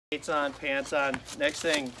Skates on, pants on. Next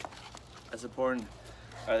thing that's important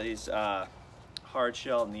are these hard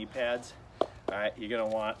shell knee pads. All right, you're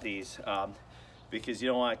gonna want these because you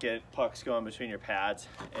don't want to get pucks going between your pads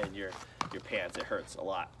and your pants. It hurts a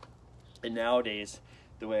lot. And nowadays,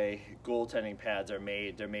 the way goaltending pads are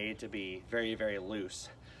made, they're made to be very, very loose.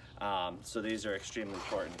 So these are extremely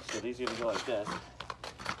important. So these are gonna go like this.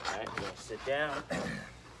 All right, you're gonna sit down.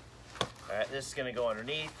 All right, this is gonna go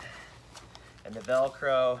underneath. And the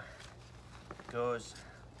Velcro goes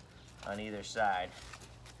on either side,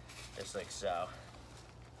 just like so.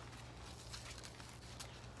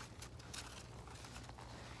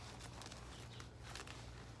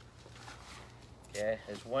 Okay,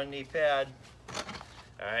 there's one knee pad.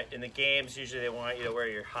 All right, in the games, usually they want you to wear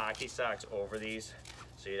your hockey socks over these,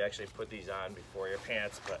 so you'd actually put these on before your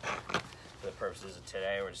pants, but for the purposes of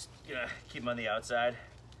today, we're just gonna keep them on the outside.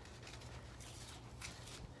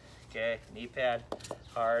 Okay, knee pad,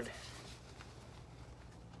 hard.